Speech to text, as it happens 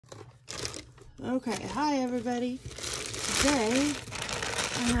Okay, hi everybody. Today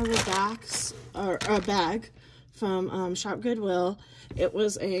I have a bag from Shop Goodwill. It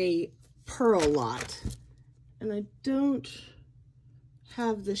was a pearl lot, and I don't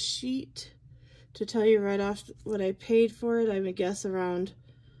have the sheet to tell you right off what I paid for it. I would guess around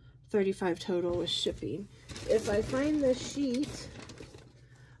 $35 total with shipping. If I find the sheet,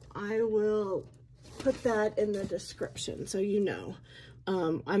 I will put that in the description so you know.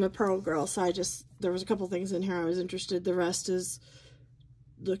 I'm a pearl girl, so there was a couple things in here I was interested. The rest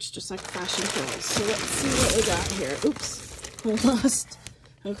looks just like fashion pearls. So let's see what we got here. Oops, I lost.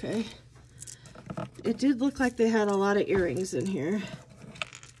 Okay. It did look like they had a lot of earrings in here.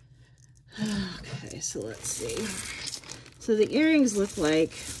 Okay, so let's see. So the earrings look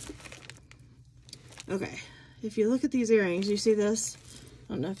like, okay, if you look at these earrings, you see this?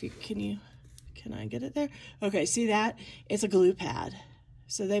 I don't know if can I get it there? Okay, see that? It's a glue pad.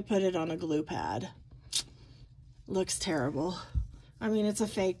 So they put it on a glue pad. Looks terrible. I mean, it's a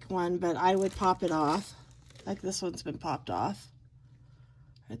fake one, but I would pop it off. Like this one's been popped off.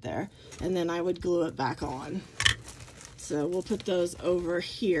 Right there. And then I would glue it back on. So we'll put those over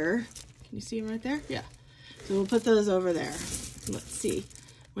here. Can you see them right there? Yeah. So we'll put those over there. Let's see.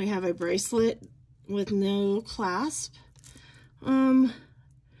 We have a bracelet with no clasp.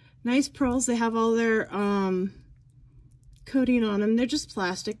 Nice pearls. They have all their coating on them. They're just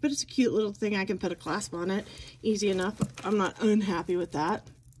plastic, but it's a cute little thing. I can put a clasp on it. Easy enough. I'm not unhappy with that.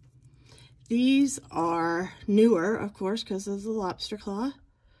 These are newer, of course, because of the lobster claw.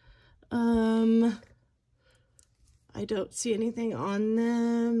 I don't see anything on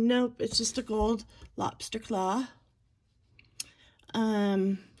them. Nope, it's just a gold lobster claw.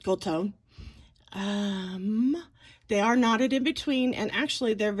 Gold tone. They are knotted in between, and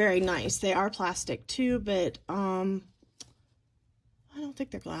actually they're very nice. They are plastic too, but I don't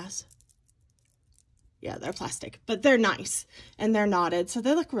think they're glass. Yeah, they're plastic, but they're nice, and they're knotted, so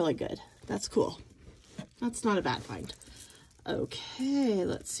they look really good. That's cool. That's not a bad find. Okay,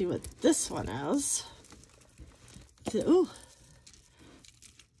 let's see what this one is. Ooh.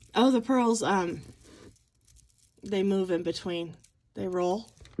 Oh, the pearls, they move in between. They roll.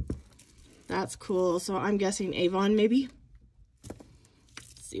 That's cool. So I'm guessing Avon, maybe.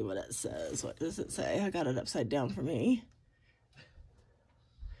 Let's see what it says. What does it say? I got it upside down for me.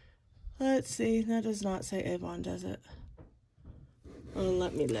 Let's see. That does not say Avon, does it? Oh,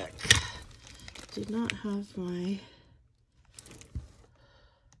 let me look. Did not have my...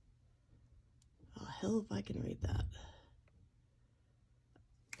 Oh, hell if I can read that.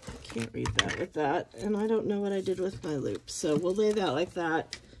 I can't read that with that. And I don't know what I did with my Loupe. So we'll lay that like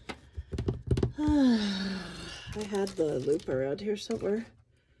that. I had the Loupe around here somewhere.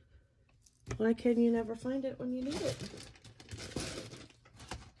 Why can you never find it when you need it?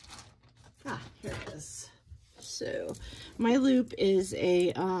 Ah, here it is. So my Loupe is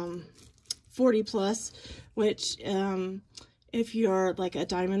a 40 plus, which if you're like a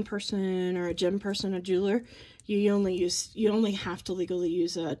diamond person or a gem person, a jeweler, you only have to legally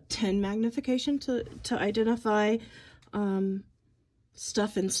use a 10 magnification to identify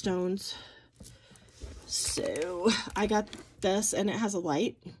stuff in stones. So I got this, and it has a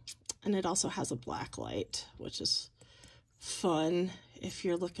light, and it also has a black light, which is fun if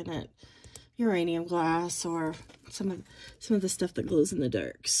you're looking at uranium glass or some of the stuff that glows in the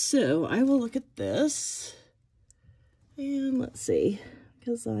dark. So I will look at this, and let's see,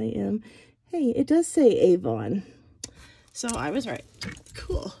 because hey, it does say Avon, so I was right.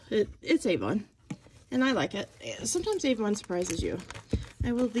 Cool. It's Avon, and I like it. Sometimes Avon surprises you.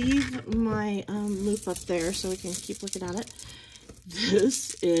 I will leave my Loupe up there so we can keep looking at it.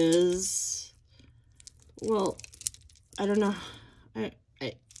 This is, well, I don't know. It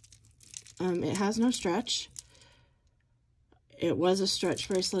has no stretch. It was a stretch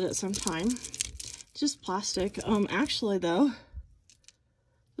bracelet at some time. Just plastic. Actually though,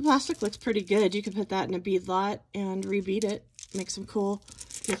 the plastic looks pretty good. You could put that in a bead lot and rebead it. Make some cool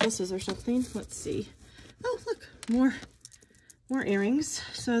necklaces or something. Let's see. Oh, look, more earrings.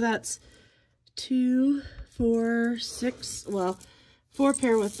 So that's 2, 4, 6, well, 4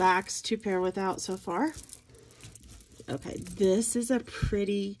 pair with backs, 2 pair without so far. Okay, this is a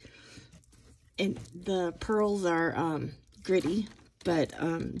pretty, and the pearls are gritty, but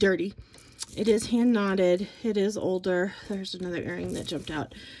dirty. It is hand knotted. It is older. There's another earring that jumped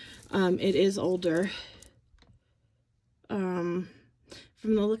out. It is older. From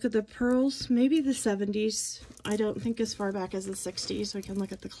the look of the pearls, maybe the 70s. I don't think as far back as the 60s. We can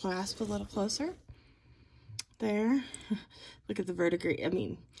look at the clasp a little closer. There. Look at the verdigris. I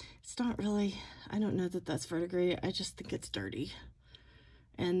mean, it's not really, I don't know that that's verdigris. I just think it's dirty.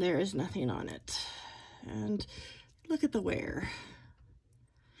 and there is nothing on it. And look at the wear.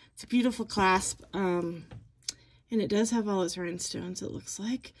 It's a beautiful clasp, and it does have all its rhinestones, it looks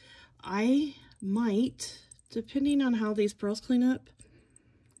like. I might, depending on how these pearls clean up,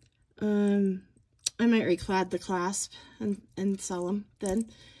 I might reclad the clasp and sell them then,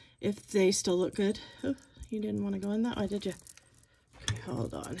 if they still look good. Oh, you didn't want to go in that way, did you? Okay,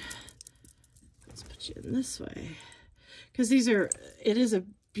 hold on. Let's put you in this way. Because these are, it is a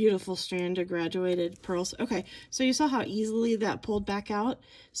beautiful strand of graduated pearls. Okay, so you saw how easily that pulled back out.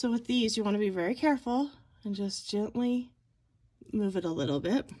 So with these, you want to be very careful and just gently move it a little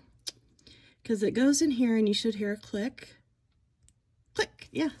bit. Because it goes in here and you should hear a click. Click,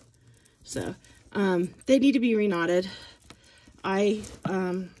 yeah. So, they need to be reknotted. I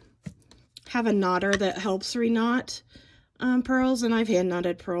have a knotter that helps reknot pearls, and I've hand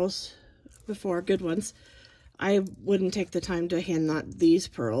knotted pearls before, good ones. I wouldn't take the time to hand knot these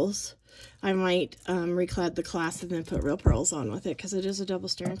pearls. I might reclad the clasp and then put real pearls on with it, because it is a double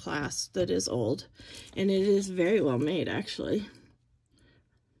strand clasp that is old, and it is very well made, actually.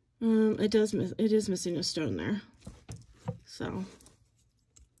 It is missing a stone there. So,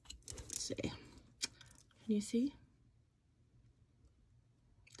 let's see. Can you see?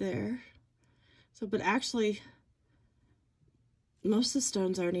 There. So, but actually, most of the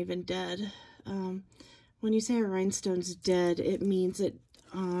stones aren't even dead. When you say a rhinestone's dead, it means it,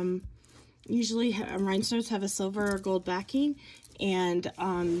 usually rhinestones have a silver or gold backing, and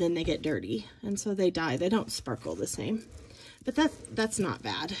then they get dirty, and so they die. They don't sparkle the same. But that's not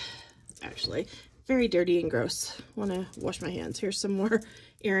bad, actually. Very dirty and gross. Want to wash my hands. Here's some more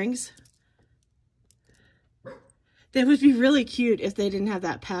earrings. They would be really cute if they didn't have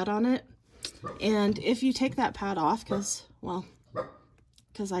that pad on it. And if you take that pad off, because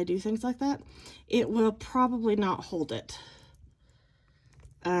I do things like that, it will probably not hold it.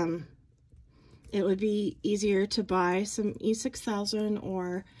 It would be easier to buy some E6000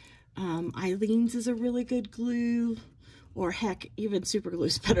 or Eileen's is a really good glue. Or heck, even super glue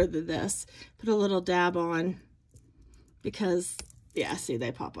is better than this. Put a little dab on, because, yeah, see,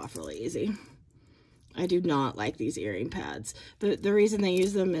 they pop off really easy. I do not like these earring pads. But the reason they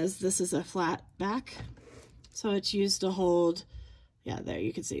use them is this is a flat back. So it's used to hold, yeah, there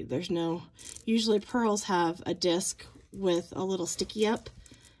you can see, there's no, usually pearls have a disc with a little sticky up,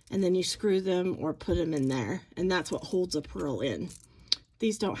 and then you screw them or put them in there, and that's what holds a pearl in.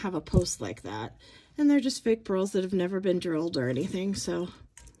 These don't have a post like that. And they're just fake pearls that have never been drilled or anything, so,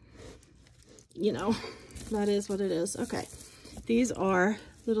 you know, that is what it is. Okay, these are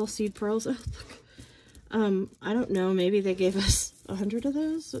little seed pearls. Oh, look. I don't know, maybe they gave us 100 of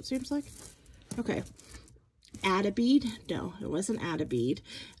those, it seems like. Okay, add a bead? No, it wasn't add a bead.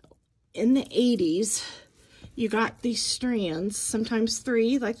 In the 80s, you got these strands, sometimes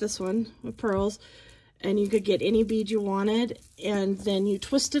 3, like this one, with pearls, and you could get any bead you wanted, and then you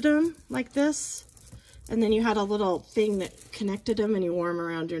twisted them like this. And then you had a little thing that connected them and you wore them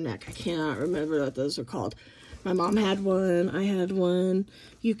around your neck. I cannot remember what those are called. My mom had one. I had one.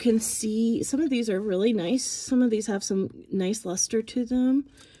 You can see some of these are really nice. Some of these have some nice luster to them.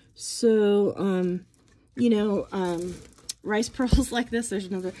 So, you know, rice pearls like this. There's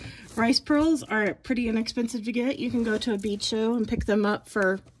another. Rice pearls are pretty inexpensive to get. You can go to a bead show and pick them up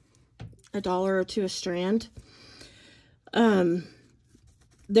for $1 or $2 a strand.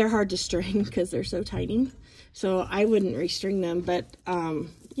 They're hard to string because they're so tiny. So I wouldn't restring them, but,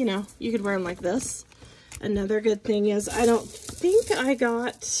 you know, you could wear them like this. Another good thing is, I don't think I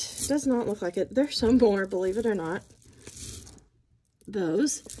got, does not look like it. There's some more, believe it or not.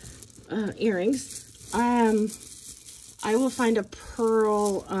 Those earrings. I will find a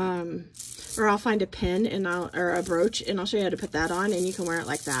pearl, or I'll find a pin and or a brooch, and I'll show you how to put that on, and you can wear it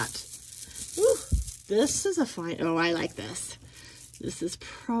like that. Woo, this is a fine, oh, I like this. This is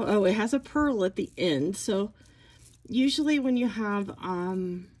oh, it has a pearl at the end. So usually when you have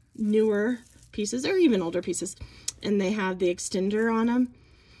newer pieces or even older pieces and they have the extender on them,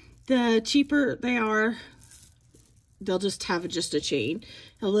 the cheaper they are, they'll just have just a chain.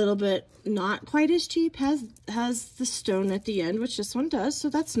 A little bit not quite as cheap has the stone at the end, which this one does, so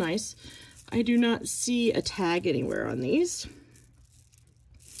that's nice. I do not see a tag anywhere on these,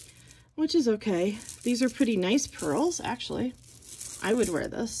 which is okay. These are pretty nice pearls, actually. I would wear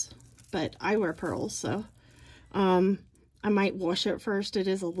this, but I wear pearls, so I might wash it first. It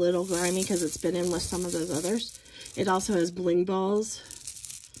is a little grimy because it's been in with some of those others. It also has bling balls.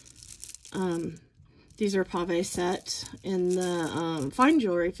 These are pave set in the fine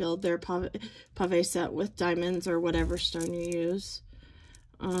jewelry field. They're pave set with diamonds or whatever stone you use.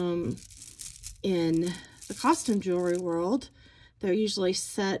 In the costume jewelry world, They're usually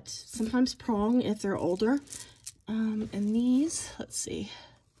set, sometimes prong if they're older. And these, let's see.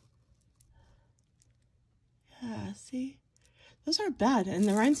 Yeah, see? Those aren't bad, and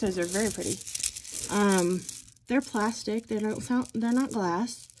the rhinestones are very pretty. They're plastic. They're not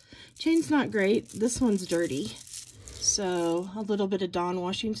glass. Chain's not great. This one's dirty. So a little bit of Dawn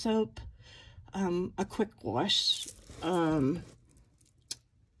washing soap, a quick wash.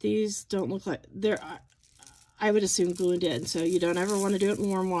 These don't look like they're, I would assume glued in. So you don't ever want to do it in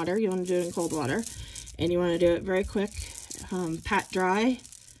warm water. You want to do it in cold water, and you want to do it very quick. Pat dry,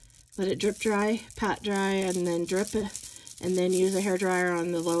 let it drip dry, pat dry, and then drip it. And then use a hairdryer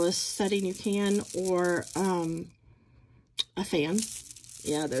on the lowest setting you can, or a fan.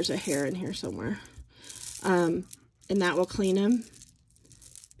 Yeah, there's a hair in here somewhere. And that will clean them.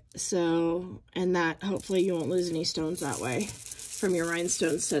 So, and that, hopefully you won't lose any stones that way from your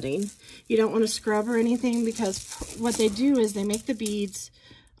rhinestone setting. You don't want to scrub or anything, because what they do is they make the beads,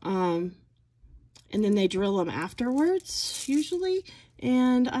 and then they drill them afterwards, usually.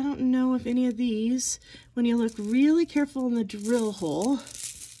 And I don't know if any of these, when you look really careful in the drill hole,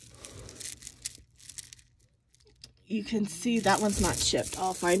 you can see that one's not chipped.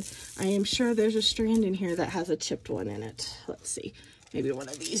 I am sure there's a strand in here that has a chipped one in it. Let's see, maybe one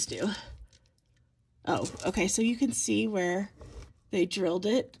of these do. Oh, okay, so you can see where they drilled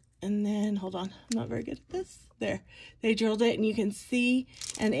it, and then, hold on, I'm not very good at this. There, they drilled it, and you can see,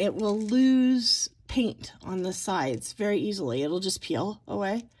 and it will lose paint on the sides very easily. It'll just peel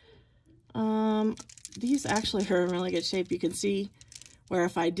away. These actually are in really good shape. You can see where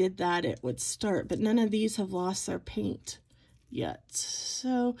if I did that, it would start, but none of these have lost their paint yet.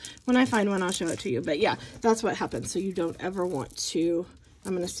 So when I find one, I'll show it to you. But yeah, that's what happens. So you don't ever want to,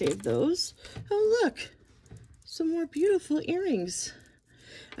 I'm going to save those. Oh, look, some more beautiful earrings.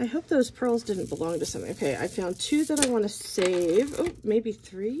 I hope those pearls didn't belong to somebody. Okay, I found two that I want to save. Oh, maybe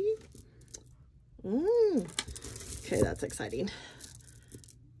three. Okay, that's exciting.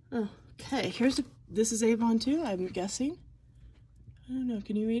 Oh, okay, this is Avon too, I'm guessing. I don't know,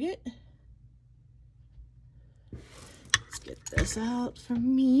 can you read it? Let's get this out for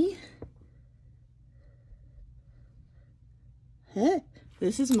me. Hey,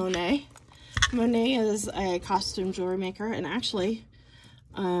 this is Monet. Monet is a costume jewelry maker, and actually,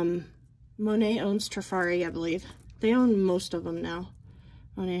 Monet owns Trifari, I believe. They own most of them now.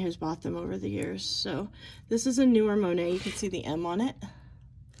 Monet has bought them over the years. So this is a newer Monet. You can see the M on it.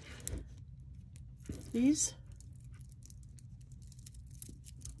 These,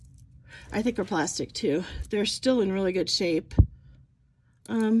 I think, are plastic too. They're still in really good shape.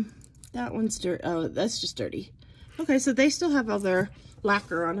 That one's dirty. Oh, that's just dirty. Okay, so they still have all their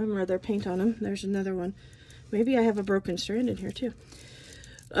lacquer on them, or their paint on them. There's another one. Maybe I have a broken strand in here too.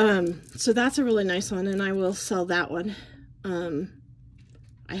 So that's a really nice one, and I will sell that one.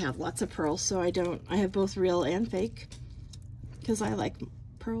 I have lots of pearls, so I have both real and fake, because I like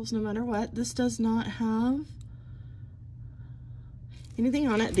pearls no matter what. This does not have anything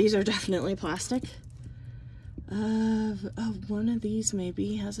on it. These are definitely plastic. Oh, one of these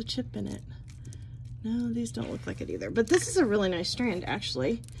maybe has a chip in it. No, these don't look like it either. But this is a really nice strand,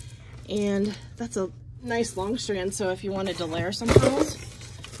 actually. And that's a nice long strand, so if you wanted to layer some pearls,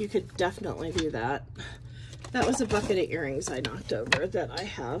 you could definitely do that. That was a bucket of earrings I knocked over that I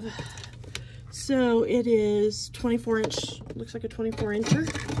have. So it is 24 inch, looks like a 24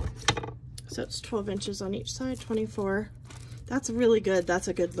 incher. So it's 12 inches on each side, 24. That's really good. That's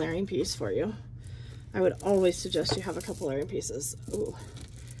a good layering piece for you. I would always suggest you have a couple layering pieces. Ooh,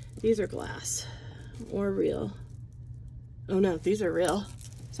 these are glass or real. Oh no, these are real.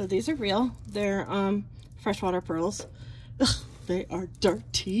 So these are real. They're freshwater pearls. Ugh, they are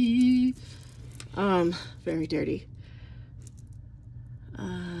dirty. Very dirty.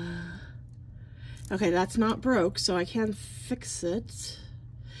 Okay, that's not broke, so I can fix it.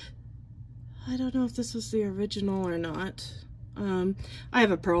 I don't know if this was the original or not. I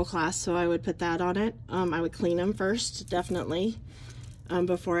have a pearl clasp, so I would put that on it. I would clean them first, definitely.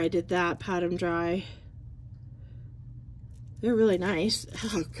 Before I did that, pat them dry. They're really nice.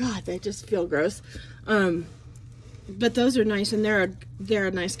 Oh God, they just feel gross. But those are nice, and they're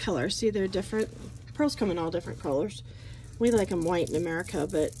a nice color. See, they're different. Pearls come in all different colors. We like them white in America,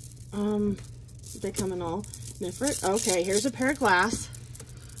 but they come in all different. Okay, here's a pair of glass.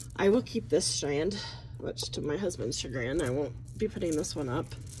 I will keep this strand, which to my husband's chagrin, I won't be putting this one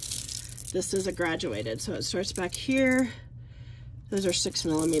up. This is a graduated, so it starts back here. Those are 6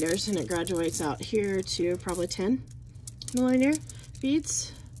 millimeters, and it graduates out here to probably 10 millimeter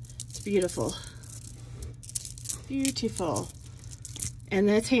beads. It's beautiful. Beautiful. And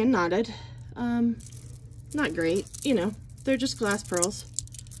it's hand knotted. Not great, you know, They're just glass pearls,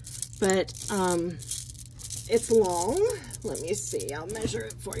 but it's long. Let me see, I'll measure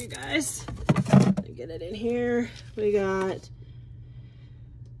it for you guys. Get it in here. We got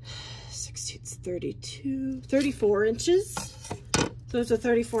 16, 32, 34 inches. So it's a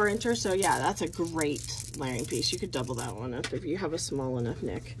 34 incher. So yeah, that's a great layering piece. You could double that one up if you have a small enough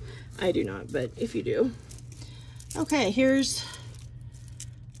neck. I do not, but if you do. Okay, here's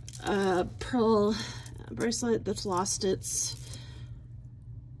a pearl bracelet that's lost its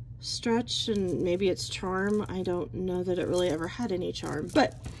stretch and maybe its charm. I don't know that it really ever had any charm,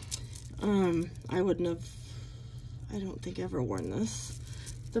 but I don't think ever worn this.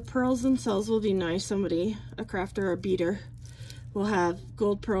 The pearls themselves will be nice. Somebody, a crafter or a beater, will have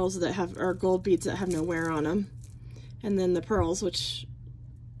gold pearls that have, or gold beads that have no wear on them. And then the pearls, which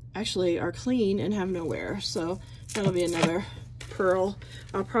actually are clean and have no wear. So that'll be another pearl.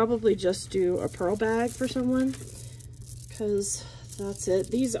 I'll probably just do a pearl bag for someone, because that's it.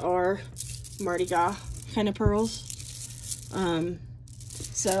 These are Mardi Gras kind of pearls.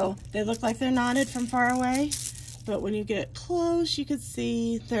 So they look like they're knotted from far away, but when you get close, you can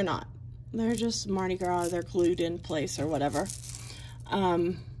see they're not. They're just Mardi Gras. They're glued in place or whatever.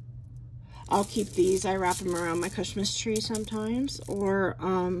 I'll keep these. I wrap them around my Christmas tree sometimes, or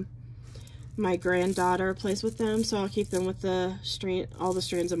my granddaughter plays with them, so I'll keep them with the string, all the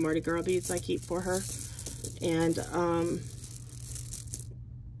strands of Mardi Gras beads I keep for her. And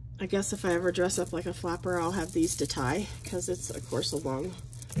I guess if I ever dress up like a flapper, I'll have these to tie, because it's, of course, a long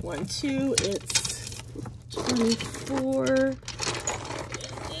one too. It's 24 and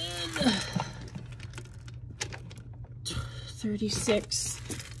 36.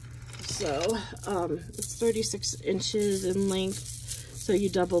 So it's 36 inches in length. So you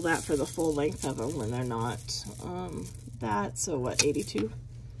double that for the full length of them when they're not that. So what, 82?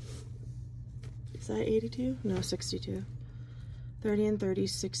 Is that 82? No, 62. 30 and 30,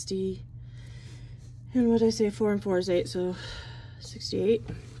 60. And what did I say? 4 and 4 is 8, so 68.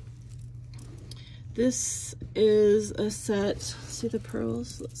 This is a set. See the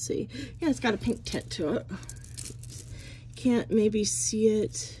pearls? Let's see. Yeah, it's got a pink tint to it. Can't maybe see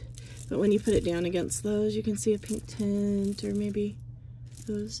it, but when you put it down against those, you can see a pink tint, or maybe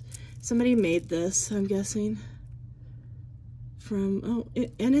those. Somebody made this, I'm guessing, from,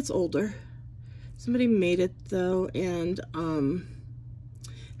 and it's older. Somebody made it though, and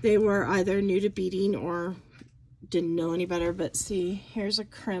they were either new to beading or didn't know any better. But see, here's a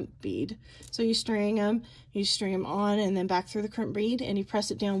crimp bead. So you string them on and then back through the crimp bead, and you press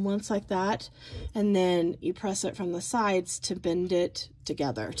it down once like that, and then you press it from the sides to bend it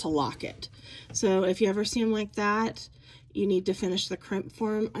together, to lock it. So if you ever see them like that, you need to finish the crimp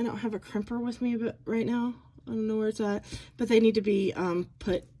for them. I don't have a crimper with me but right now. I don't know where it's at, but they need to be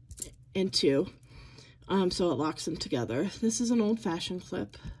put into so it locks them together. This is an old-fashioned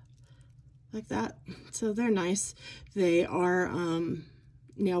clip like that, so they're nice. They are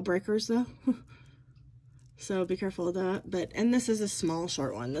nail breakers though, so be careful of that. But, and this is a small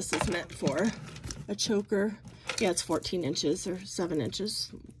short one. This is meant for a choker. Yeah, it's 14 inches or 7 inches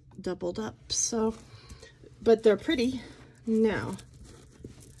doubled up. So, but they're pretty. Now,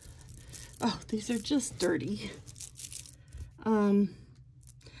 oh, these are just dirty.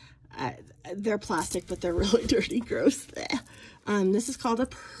 They're plastic, but they're really dirty, gross. This is called a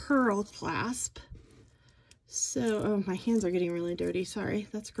pearl clasp. So, oh, my hands are getting really dirty. Sorry,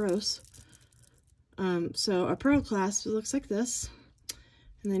 that's gross. So a pearl clasp looks like this,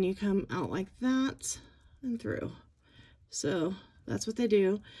 and then you come out like that and through. So that's what they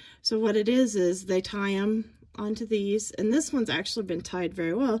do. So what it is they tie them onto these, and this one's actually been tied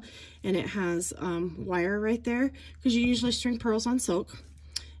very well, and it has wire right there, because you usually string pearls on silk,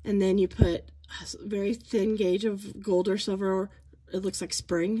 and then you put a very thin gauge of gold or silver, or it looks like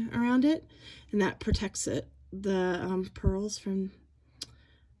spring around it, and that protects it, the pearls from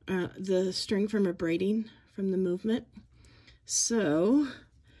the string from a braiding from the movement. So,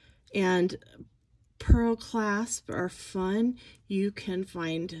 and pearl clasps are fun. You can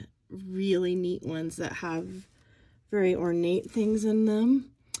find really neat ones that have very ornate things in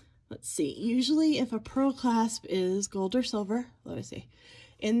them. Let's see, usually if a pearl clasp is gold or silver, let me see,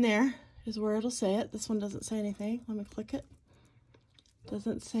 in there is where it'll say it. This one doesn't say anything. Let me click it.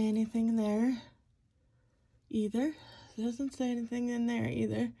 Doesn't say anything there either. Doesn't say anything in there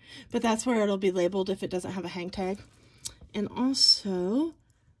either. But that's where it'll be labeled if it doesn't have a hang tag. And also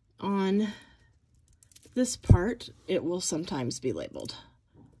on this part, it will sometimes be labeled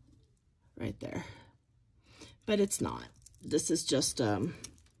right there. But it's not. This is just, and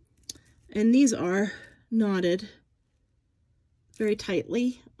these are knotted very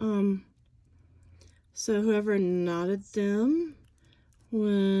tightly. So whoever knotted them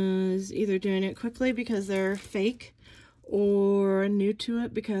was either doing it quickly because they're fake or new to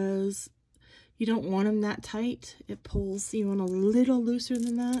it because you don't want them that tight. It pulls. You want a little looser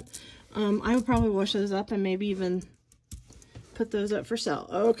than that. I would probably wash those up and maybe even put those up for sale.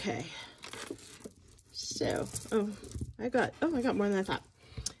 Okay. So, I got more than I thought.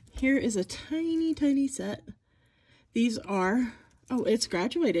 Here is a tiny, tiny set. These are, oh, it's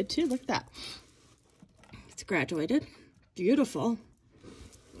graduated too. Look at that. It's graduated. Beautiful.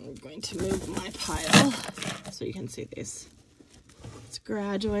 I'm going to move my pile so you can see these. It's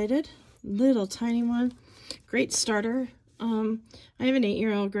graduated. Little tiny one. Great starter. I have an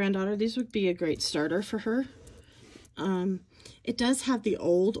 8-year-old granddaughter. These would be a great starter for her. It does have the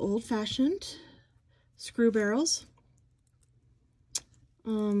old-fashioned screw barrels.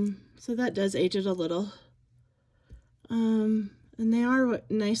 So that does age it a little. And they are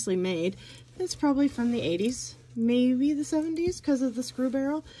nicely made. It's probably from the 80s, maybe the 70s because of the screw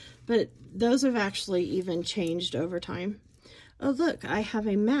barrel, but those have actually even changed over time. Oh, look, I have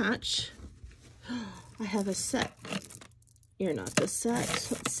a match. I have a set. You're not the set.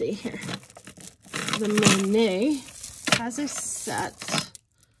 Let's see here. The Monet has a set.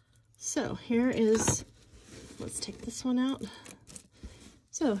 So here is, let's take this one out.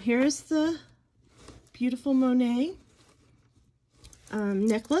 So here's the beautiful Monet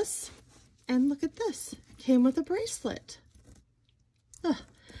necklace. And look at this. Came with a bracelet.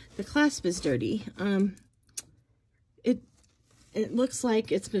 The clasp is dirty. It looks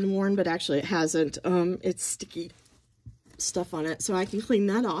like it's been worn, but actually it hasn't. It's sticky stuff on it. So I can clean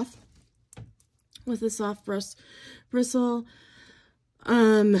that off with a soft bristle.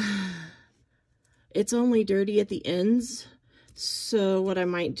 It's only dirty at the ends. So what I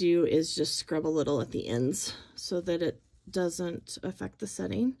might do is just scrub a little at the ends so that it doesn't affect the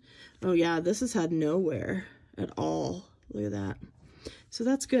setting. Oh yeah, this has had no wear at all. Look at that. So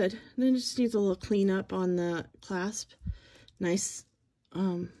that's good. And then it just needs a little cleanup on the clasp. Nice,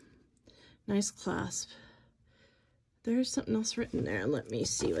 nice clasp. There's something else written there. Let me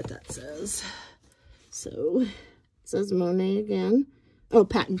see what that says. So, it says Monet again. Oh,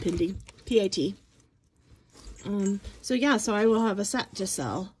 patent pending. P-A-T. So yeah, so I will have a set to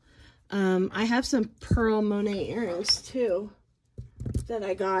sell. I have some pearl Monet earrings too that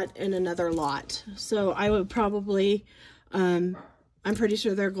I got in another lot. So I would probably, I'm pretty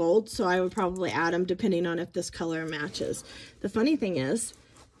sure they're gold, so I would probably add them depending on if this color matches. The funny thing is,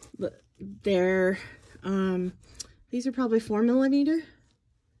 they're, these are probably 4mm,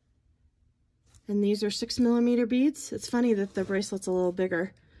 and these are 6mm beads. It's funny that the bracelet's a little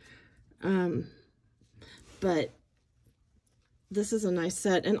bigger, but this is a nice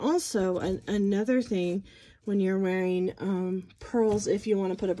set. And also, another thing, when you're wearing pearls, if you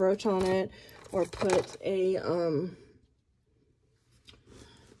want to put a brooch on it, or put a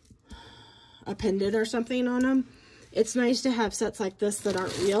pendant or something on them, it's nice to have sets like this that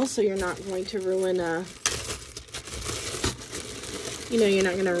aren't real, so you're not going to ruin you're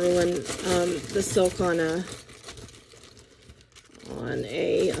not going to ruin the silk on a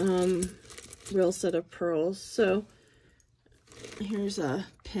real set of pearls. So here's a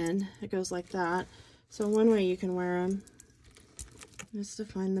pin that goes like that. So one way you can wear them is to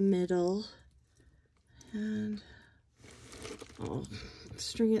find the middle, and I'll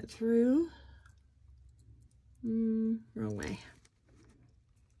string it through. Wrong way.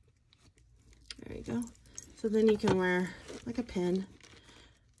 There you go. So then you can wear like a pin.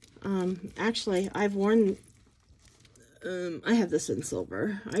 Actually, I've worn, I have this in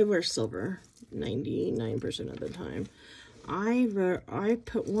silver. I wear silver 99% of the time. I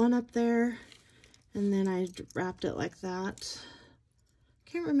put one up there, and then I wrapped it like that.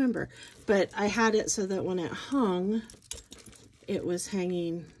 Can't remember, but I had it so that when it hung, it was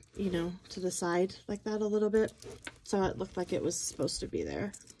hanging, you know, to the side like that a little bit, so it looked like it was supposed to be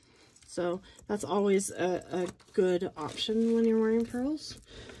there. So that's always a good option when you're wearing pearls,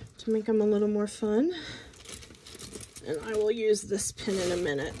 to make them a little more fun. And I will use this pin in a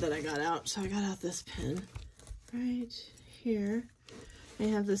minute that I got out. So I got out this pin right here. I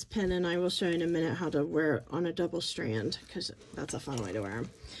have this pin, and I will show you in a minute how to wear it on a double strand, because that's a fun way to wear them.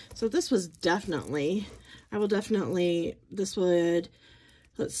 So this was definitely, this would,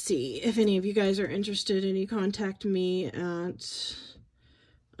 let's see, if any of you guys are interested and you contact me at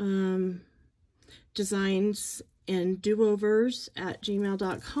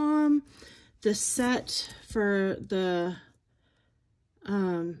DesignsAndDoOvers@gmail.com. The set for the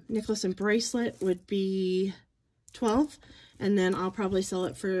necklace and bracelet would be $12, and then I'll probably sell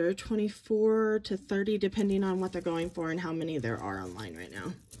it for $24 to $30 depending on what they're going for and how many there are online right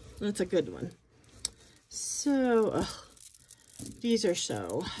now. That's a good one. So, these are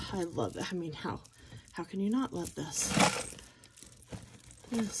so, I love it. I mean, how can you not love this?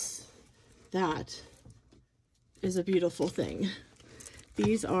 That is a beautiful thing.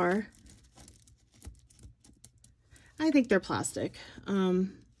 These are, I think they're plastic.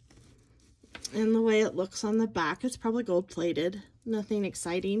 And the way it looks on the back, it's probably gold plated. Nothing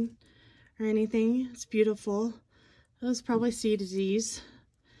exciting or anything. It's beautiful. It was probably C disease.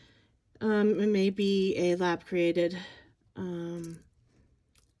 It may be a lab created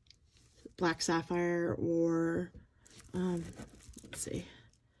black sapphire, or let's see.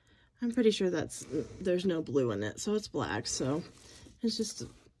 I'm pretty sure there's no blue in it, so it's black. So it's just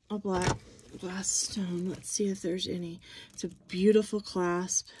a black glass stone. Let's see if there's any. It's a beautiful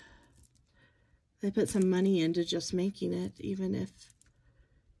clasp. They put some money into just making it, even if,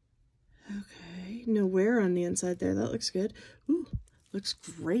 okay, no wear on the inside there. That looks good. Ooh, looks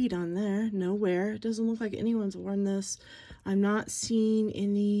great on there. No wear. It doesn't look like anyone's worn this. I'm not seeing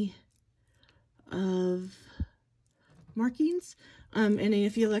any of markings. And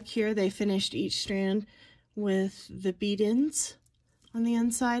if you look here, they finished each strand with the bead ends on the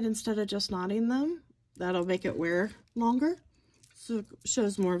inside instead of just knotting them. That'll make it wear longer. So it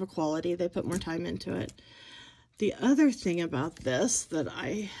shows more of a quality. They put more time into it. The other thing about this that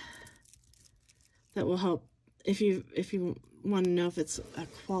will help if you want to know if it's a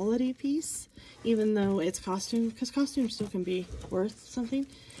quality piece, even though it's costume, because costume still can be worth something.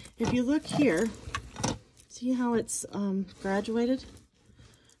 If you look here, see how it's graduated?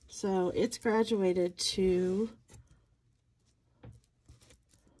 So it's graduated to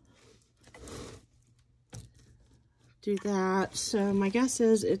do that. So my guess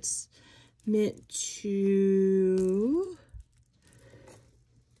is it's meant to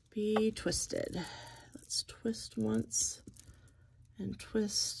be twisted. Let's twist once and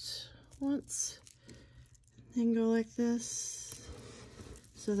twist once, and then go like this.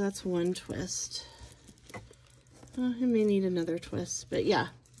 So that's one twist. It may need another twist, but yeah.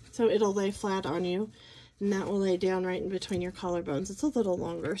 So it'll lay flat on you, and that will lay down right in between your collarbones. It's a little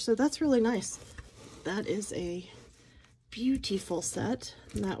longer, so that's really nice. That is a beautiful set,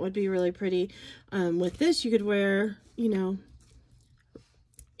 and that would be really pretty. With this, you could wear, you know,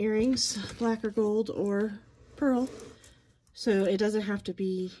 earrings, black or gold or pearl. So it doesn't have to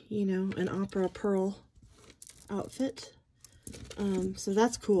be, you know, an opera pearl outfit. So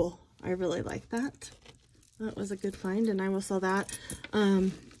that's cool. I really like that. That was a good find, and I will sell that.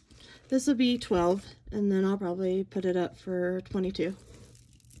 This will be 12, and then I'll probably put it up for 22.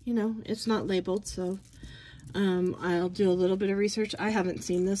 You know, it's not labeled, so I'll do a little bit of research. I haven't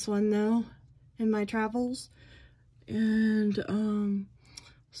seen this one, though, in my travels. And,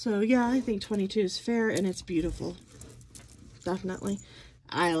 so, yeah, I think 22 is fair, and it's beautiful. Definitely.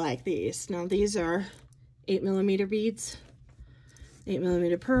 I like these. Now, these are 8mm beads,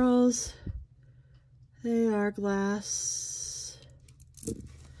 8mm pearls. They are glass.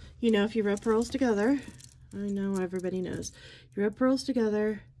 You know, if you rub pearls together, I know everybody knows, you rub pearls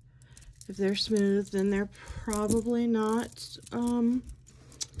together, if they're smooth, then they're probably not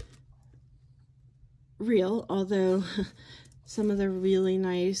real, although some of the really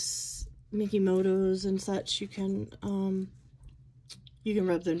nice Mikimotos and such, you can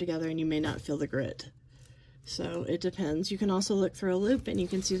rub them together and you may not feel the grit. So it depends. You can also look through a loupe and you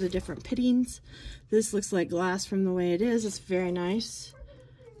can see the different pittings. This looks like glass from the way it is. It's very nice.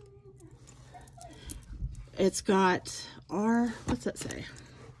 It's got R, what's that say?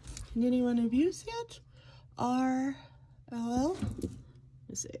 Can anyone of you see it? R-L-L?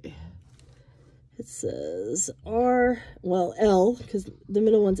 Let's see. It says R, well, L, because the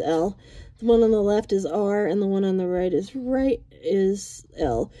middle one's L. The one on the left is R, and the one on the right is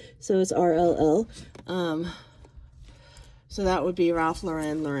L. So it's R-L-L. So that would be Ralph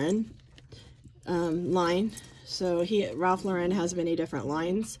Lauren line. So Ralph Lauren has many different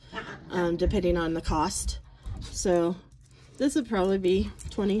lines, depending on the cost. So this would probably be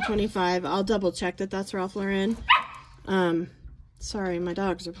 $20, $25. I'll double check that that's Ralph Lauren. Sorry, my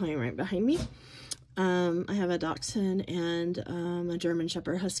dogs are playing right behind me. I have a Dachshund and a German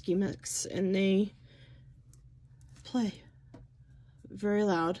Shepherd Husky mix, and they play very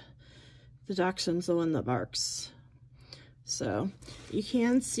loud. The Dachshund's the one that barks. So you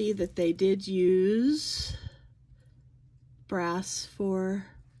can see that they did use brass for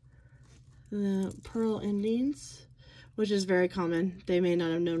the pearl endings, which is very common. They may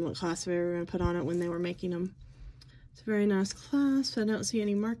not have known what clasp they were going to put on it when they were making them. It's a very nice clasp. I don't see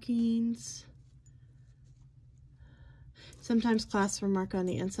any markings. Sometimes clasps are marked on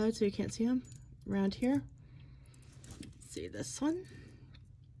the inside so you can't see them. Around here, let's see this one.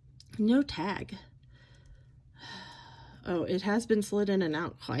 No tag. Oh, it has been slid in and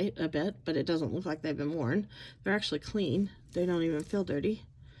out quite a bit, but it doesn't look like they've been worn. They're actually clean. They don't even feel dirty.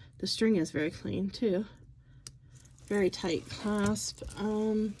 The string is very clean too. Very tight clasp.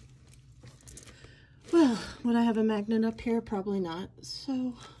 Well, would I have a magnet up here? Probably not.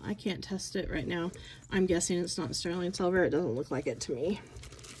 So I can't test it right now. I'm guessing it's not sterling silver. It doesn't look like it to me.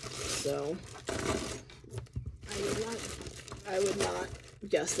 So I would not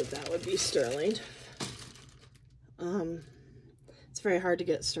guess that that would be sterling. It's very hard to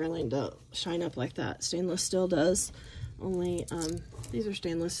get sterling to shine up like that. Stainless steel does. Only these are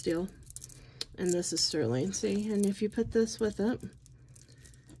stainless steel, and this is sterling. See, and if you put this with it,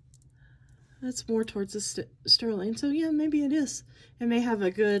 it's more towards the sterling. So yeah, maybe it is. It may have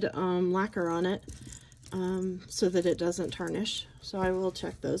a good lacquer on it, so that it doesn't tarnish. So I will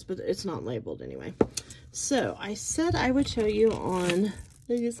check those, but it's not labeled anyway. So I said I would show you on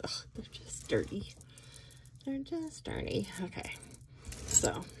these. Oh, they're just dirty. They're just dirty. Okay,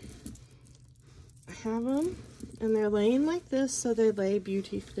 so I have them, and they're laying like this, so they lay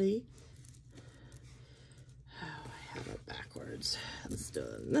beautifully. Oh, I have it backwards. Let's do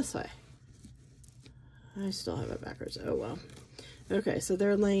it this way. I still have it backwards. Oh well. Okay, so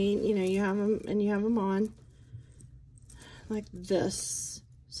they're laying, you know, you have them, and you have them on like this,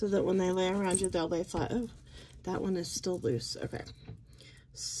 so that when they lay around you, they'll lay flat. Oh, that one is still loose. Okay,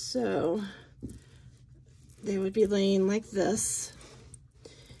 so they would be laying like this,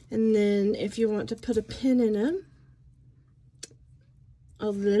 and then if you want to put a pin in them, a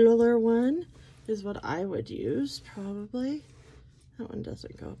littler one is what I would use probably. That one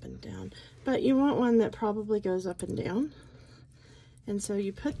doesn't go up and down, but you want one that probably goes up and down. And so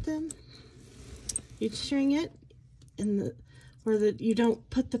you put them, you string it in the, where you don't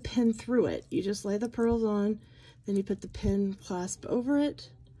put the pin through it. You just lay the pearls on, then you put the pin clasp over it,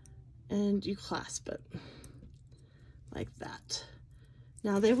 and you clasp it like that.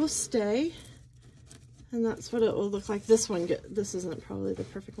 Now they will stay, and that's what it will look like. This one, this isn't probably the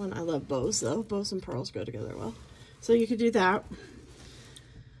perfect one. I love bows though. Bows and pearls go together well. So you could do that.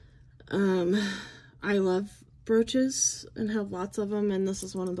 I love brooches and have lots of them, and this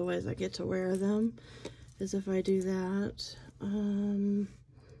is one of the ways I get to wear them, is if I do that.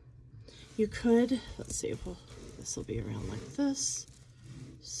 You could, let's see, well, this will be around like this.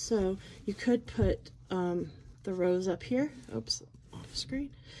 So you could put the rose up here. Oops, off screen.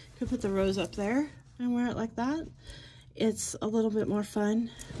 You could put the rose up there and wear it like that. It's a little bit more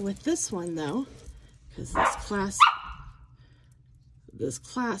fun with this one though, because this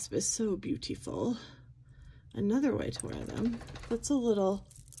clasp is so beautiful. Another way to wear them that's a little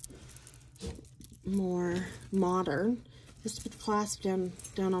more modern is to put the clasp down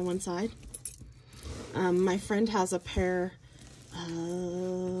on one side. My friend has a pair,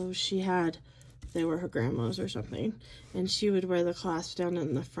 they were her grandma's or something, and she would wear the clasp down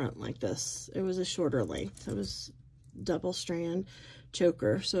in the front like this. It was a shorter length. It was double strand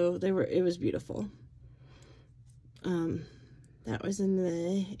choker, so it was beautiful. That was in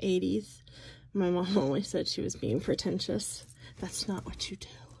the 80s. My mom always said she was being pretentious. That's not what you do.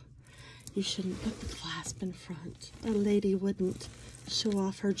 You shouldn't put the clasp in front. A lady wouldn't show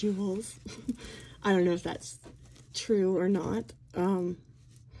off her jewels. I don't know if that's true or not.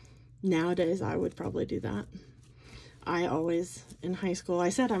 Nowadays, I would probably do that. I always, in high school, I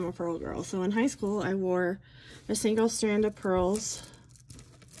said I'm a pearl girl. So in high school, I wore a single strand of pearls.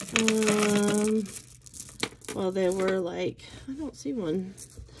 Well, they were like, I don't see one.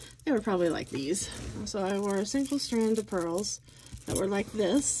 They were probably like these. So I wore a single strand of pearls that were like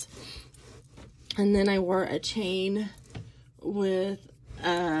this. And then I wore a chain with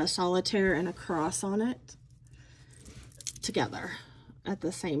a solitaire and a cross on it together at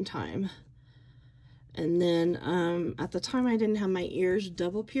the same time. And then at the time I didn't have my ears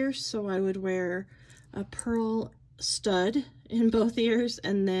double pierced, so I would wear a pearl stud in both ears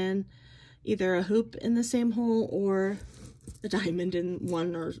and then either a hoop in the same hole or a diamond in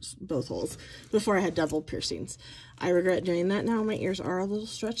one or both holes before I had double piercings. I regret doing that now. My ears are a little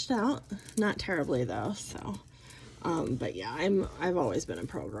stretched out, not terribly though. So, but yeah, I've always been a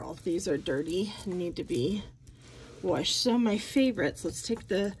pearl girl. These are dirty and need to be washed. So my favorites. Let's take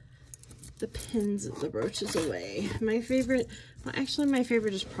the pins of the brooches away. My favorite, well, actually my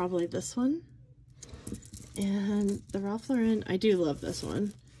favorite is probably this one, and the Ralph Lauren. I do love this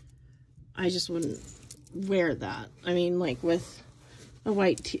one. I just wouldn't wear that. I mean, like with a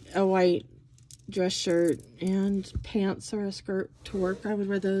white dress shirt and pants or a skirt to work, I would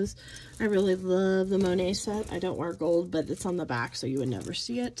wear those. I really love the Monet set. I don't wear gold, but it's on the back, so you would never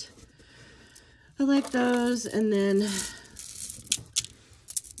see it. I like those. And then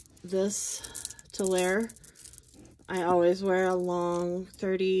this to layer. I always wear a long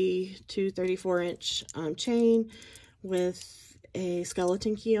 30 to 34 inch chain with a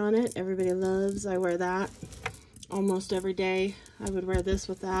skeleton key on it. Everybody loves, I wear that almost every day. I would wear this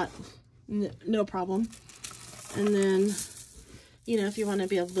with that, no problem. And then, you know, if you want to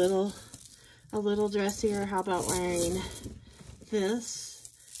be a little dressier, how about wearing this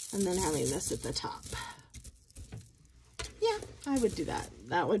and then having this at the top? Yeah, I would do that.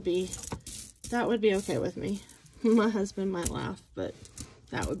 That would be okay with me. My husband might laugh, but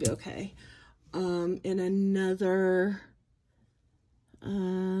that would be okay. In another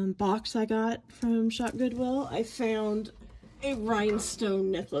box I got from Shop Goodwill, I found a rhinestone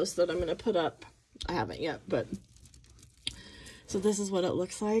necklace that I'm going to put up. I haven't yet, but so this is what it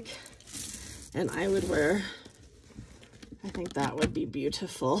looks like. And I would wear, I think that would be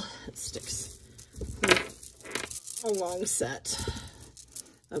beautiful. It sticks with a long set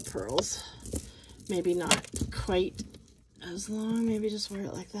of pearls. Maybe not quite as long, maybe just wear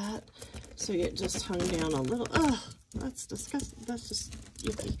it like that. So it just hung down a little. Oh, that's disgusting. That's just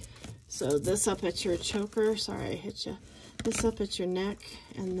yucky. So this up at your choker, sorry I hit you. This up at your neck,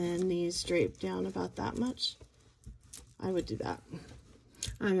 and then these draped down about that much. I would do that.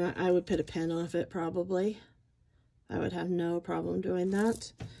 I would put a pin off it probably. I would have no problem doing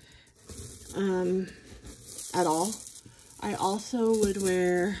that at all. I also would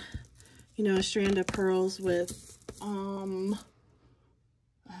wear, you know, a strand of pearls with, oh,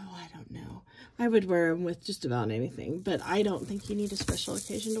 I don't know. I would wear them with just about anything, but I don't think you need a special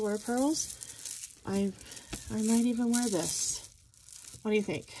occasion to wear pearls. I might even wear this. What do you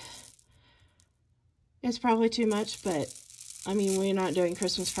think? It's probably too much, but I mean, we're not doing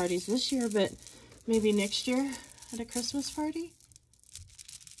Christmas parties this year, but maybe next year at a Christmas party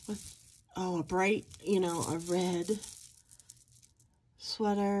with, oh, a bright, you know, a red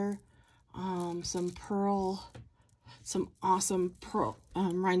sweater, some awesome pearl,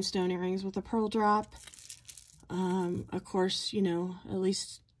 rhinestone earrings with a pearl drop. Of course, you know, at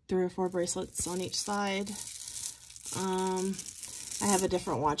least 3 or 4 bracelets on each side. I have a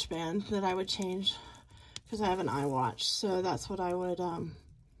different watch band that I would change because I have an iWatch, so that's what I would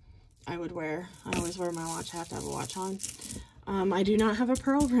wear. I always wear my watch. I have to have a watch on. I do not have a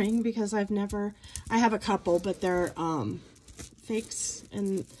pearl ring because I have a couple, but they're fakes,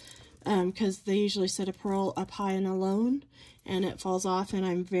 and because they usually set a pearl up high and alone and it falls off, and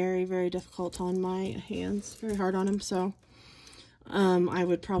I'm very, very difficult on my hands, very hard on them. So I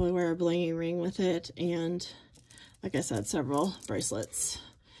would probably wear a blingy ring with it, and like I said, several bracelets.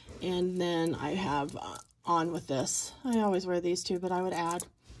 And then I have on with this, I always wear these two, but I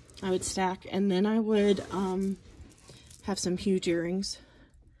would stack, and then I would have some huge earrings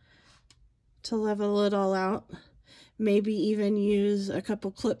to level it all out. Maybe even use a couple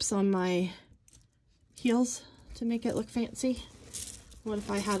clips on my heels to make it look fancy. What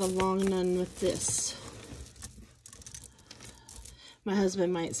if I had a long one with this? My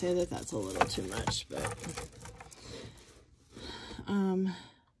husband might say that that's a little too much, but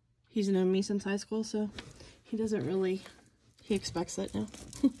he's known me since high school, so he doesn't really, he expects it now.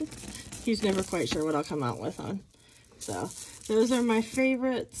 He's never quite sure what I'll come out with on. So those are my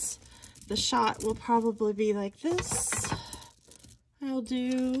favorites. The shot will probably be like this. I'll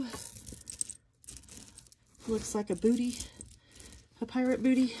do, looks like a booty, a pirate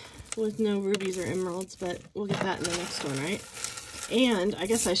booty with no rubies or emeralds, but we'll get that in the next one, right? And I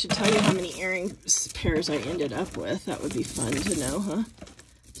guess I should tell you how many earring pairs I ended up with. That would be fun to know, huh?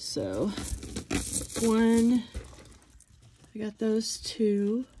 So, I got those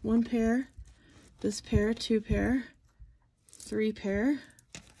 2, 1 pair, this pair, 2 pair, 3 pair,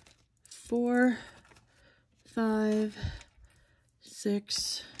 4, 5,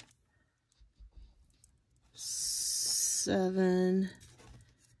 6, 7,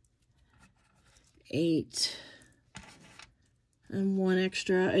 8, and 1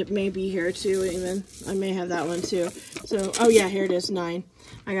 extra. It may be here too, even. I may have that one too. So, oh yeah, here it is, 9.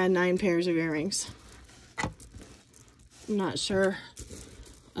 I got 9 pairs of earrings. I'm not sure.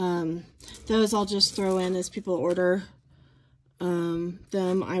 Those I'll just throw in as people order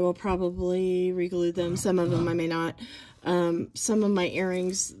them. I will probably reglue them. Some of them I may not. Some of my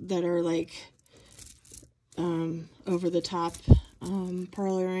earrings that are like over the top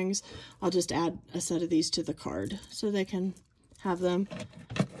pearl earrings, I'll just add a set of these to the card so they can have them.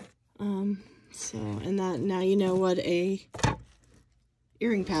 So, and that, now you know what a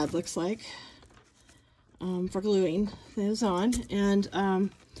earring pad looks like for gluing those on. And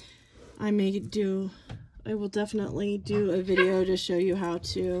I will definitely do a video to show you how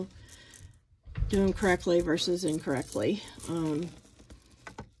to do them correctly versus incorrectly.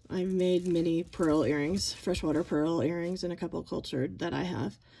 I've made many pearl earrings, freshwater pearl earrings, and a couple cultured that I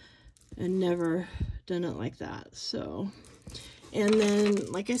have, and never done it like that. So, and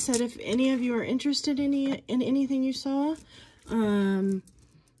then, like I said, if any of you are interested in anything you saw,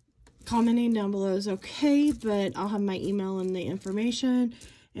 commenting down below is okay, but I'll have my email in the information,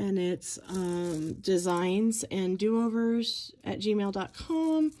 and it's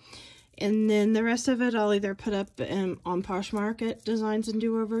DesignsAndDoOvers@gmail.com. And then the rest of it I'll either put up on Poshmark at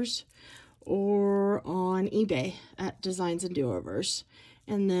DesignsAndDoOvers or on eBay at DesignsAndDoOvers.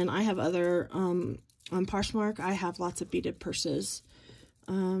 And then I have other, on Poshmark, I have lots of beaded purses,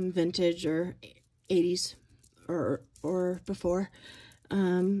 vintage or 80s or before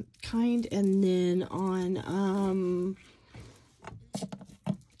kind. And then on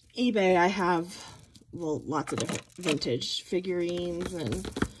eBay I have, well, lots of different vintage figurines and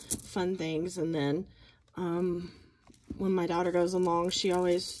fun things. And then when my daughter goes along, she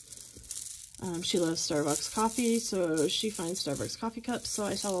always she loves Starbucks coffee, so she finds Starbucks coffee cups, so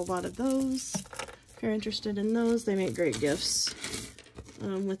I sell a lot of those. If you're interested in those, they make great gifts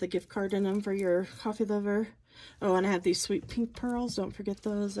with a gift card in them for your coffee lover. Oh, and I have these sweet pink pearls, don't forget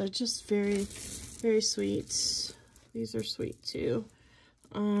those. They're just very, very sweet. These are sweet too.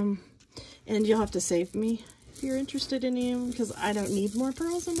 And you'll have to save me if you're interested in them, because I don't need more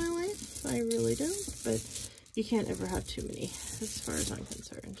pearls in my life. I really don't, but you can't ever have too many as far as I'm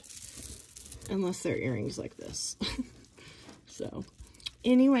concerned, unless they're earrings like this. So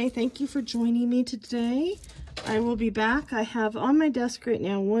anyway, thank you for joining me today. I will be back. I have on my desk right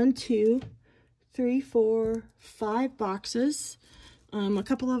now 1, 2, 3, 4, 5 boxes. A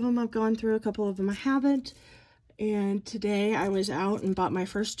couple of them I've gone through, a couple of them I haven't. And today I was out and bought my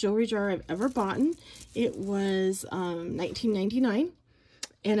first jewelry jar I've ever bought. It was $19.99,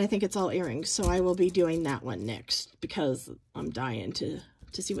 and I think it's all earrings, so I will be doing that one next because I'm dying to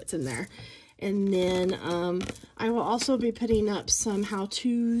see what's in there. And then I will also be putting up some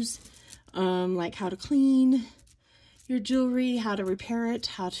how-tos, like how to clean your jewelry, how to repair it,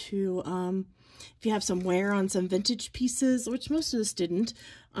 how to, if you have some wear on some vintage pieces, which most of us didn't,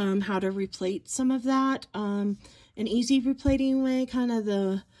 how to replate some of that, an easy replating way, kind of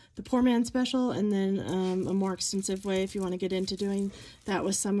the poor man special, and then a more extensive way if you want to get into doing that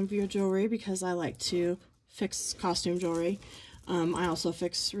with some of your jewelry, because I like to fix costume jewelry. I also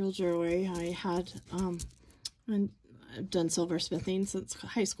fix real jewelry. I had, I've done silversmithing since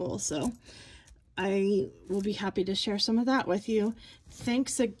high school, so I will be happy to share some of that with you.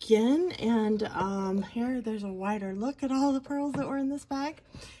 Thanks again, and here, there's a wider look at all the pearls that were in this bag.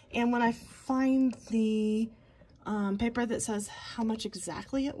 And when I find the paper that says how much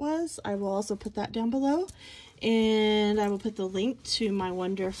exactly it was, I will also put that down below. And I will put the link to my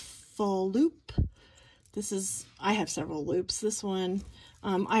wonderful loupe. This is, I have several loupes. This one,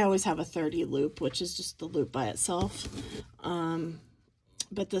 I always have a 30 loupe, which is just the loupe by itself.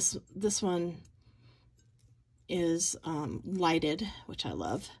 But this one is lighted, which I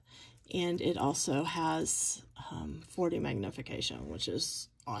love, and it also has 40 magnification, which is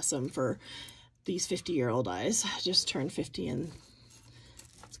awesome for these 50-year-old eyes. I just turned 50, and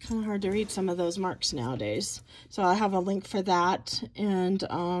it's kind of hard to read some of those marks nowadays. So I have a link for that, and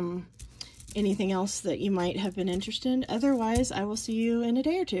anything else that you might have been interested in. Otherwise, I will see you in a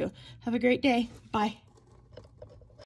day or two. Have a great day. Bye.